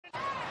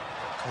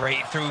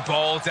Great through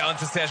ball down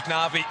to Serge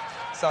Gnabry.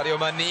 Sadio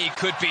Mane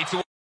could be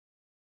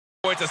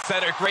towards the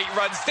center. Great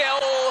run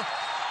still.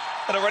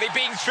 And already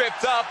being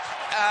tripped up.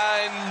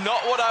 And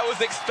not what I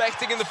was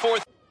expecting in the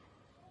fourth.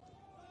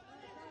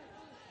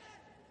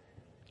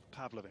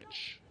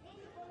 Pavlovic.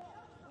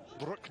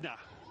 Bruckner.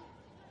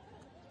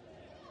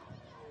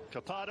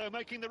 Copado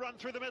making the run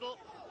through the middle.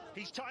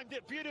 He's timed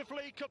it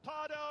beautifully.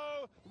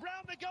 Copado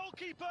round the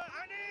goalkeeper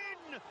and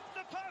in!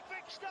 The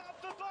perfect start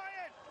for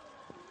Bayern.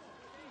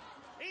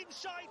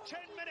 Inside 10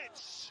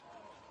 minutes.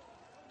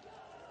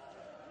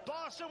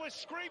 Barca was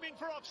screaming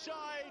for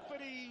offside, but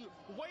he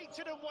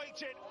waited and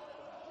waited.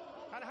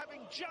 And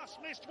having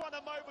just missed one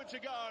a moment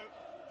ago,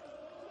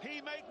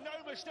 he made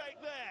no mistake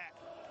there.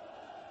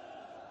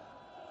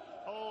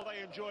 Oh,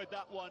 they enjoyed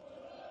that one,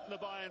 the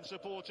Bayern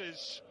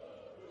supporters.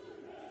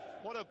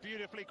 What a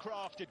beautifully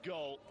crafted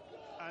goal.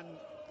 And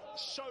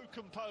so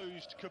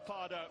composed,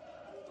 Copado.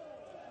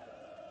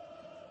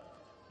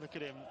 Look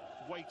at him,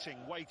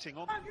 waiting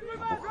on.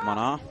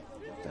 Mana,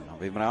 ten ho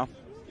vybral.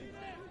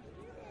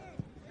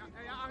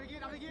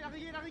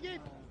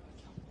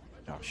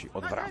 Další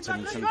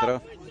odvrácený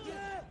centr.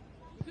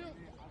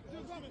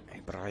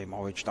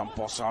 Ibrahimovič tam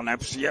poslal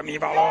nepříjemný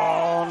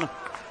balón.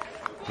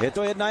 Je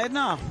to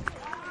 1-1.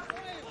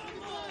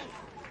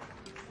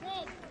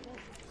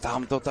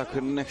 Tam to tak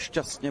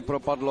nešťastně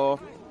propadlo.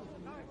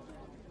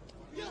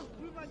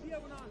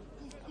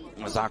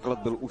 Základ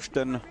byl už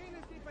ten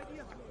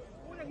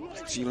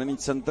střílený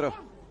centr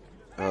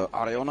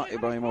Ariona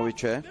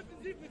Ibrahimoviče.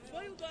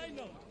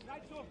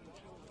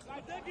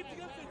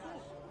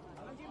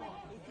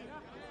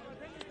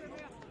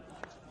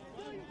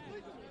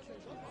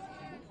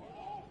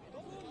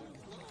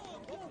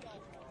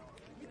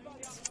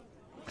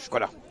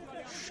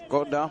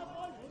 Škoda.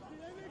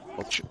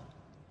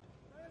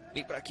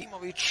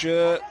 Ibrahimović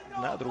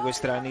na drugoj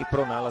strani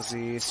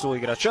pronalazi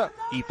suigrača,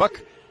 ipak.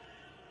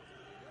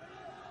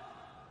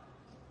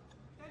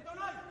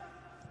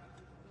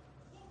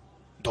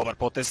 Dobar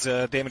potez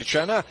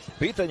Demirčana,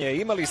 pitanje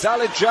je ima li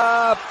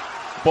zaleđa,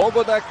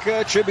 pogodak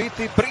će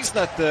biti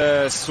priznat,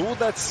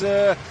 sudac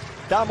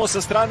tamo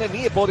sa strane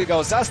nije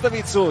podigao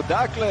zastavicu,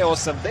 dakle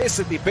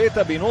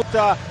 85.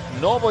 minuta,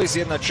 novo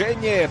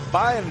izjednačenje,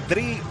 Bayern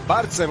 3,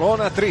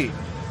 Barcelona 3.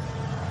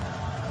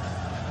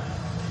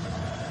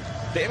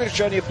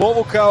 Demirčan je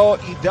povukao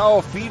i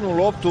dao finu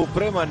loptu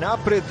prema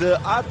napred,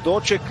 a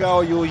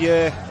dočekao ju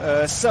je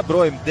sa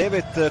brojem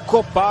 9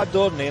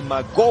 Copado,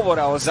 nema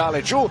govora o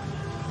zaleđu.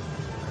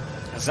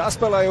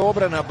 Zaspala je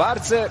obrana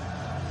Barce.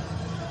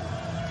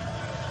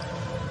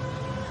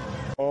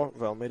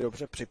 Velmi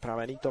dobře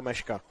připravený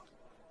Tomeška.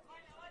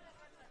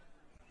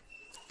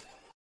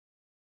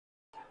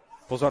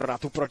 Pozor na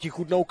tu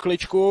protichůdnou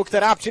kličku,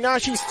 která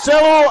přináší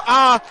střelu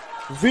a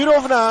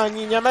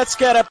vyrovnání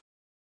německé rep.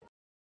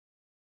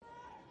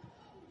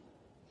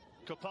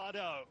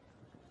 Copado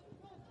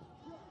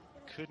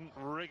couldn't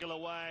wriggle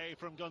away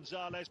from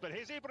Gonzalez, but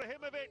here's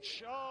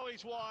Ibrahimovic. Oh,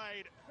 he's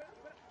wide.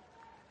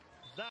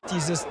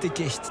 Dieses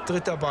Dickicht,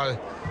 dritter Ball.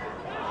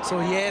 So,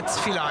 jetzt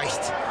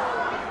vielleicht.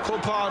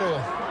 Copado,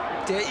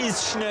 der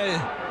ist schnell.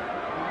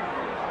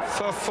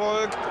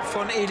 Verfolgt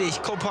von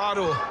Elich.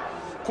 Copado.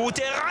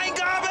 Gute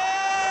Reingabe!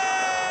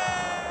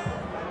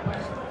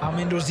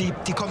 Armindo Sieb,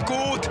 die kommt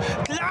gut.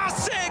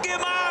 Klasse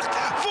gemacht!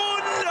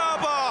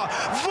 Wunderbar!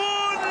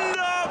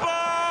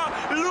 Wunderbar!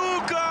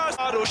 Lukas!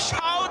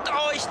 Schaut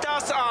euch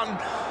das an!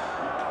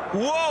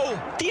 Wow!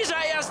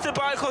 Dieser erste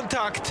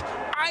Ballkontakt.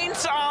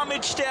 1A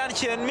mit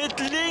Sternchen, mit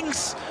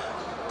links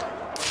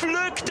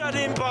pflückt er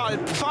den Ball,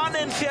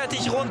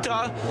 pfannenfertig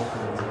runter.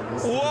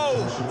 Wow,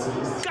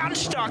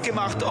 ganz stark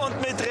gemacht und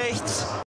mit rechts.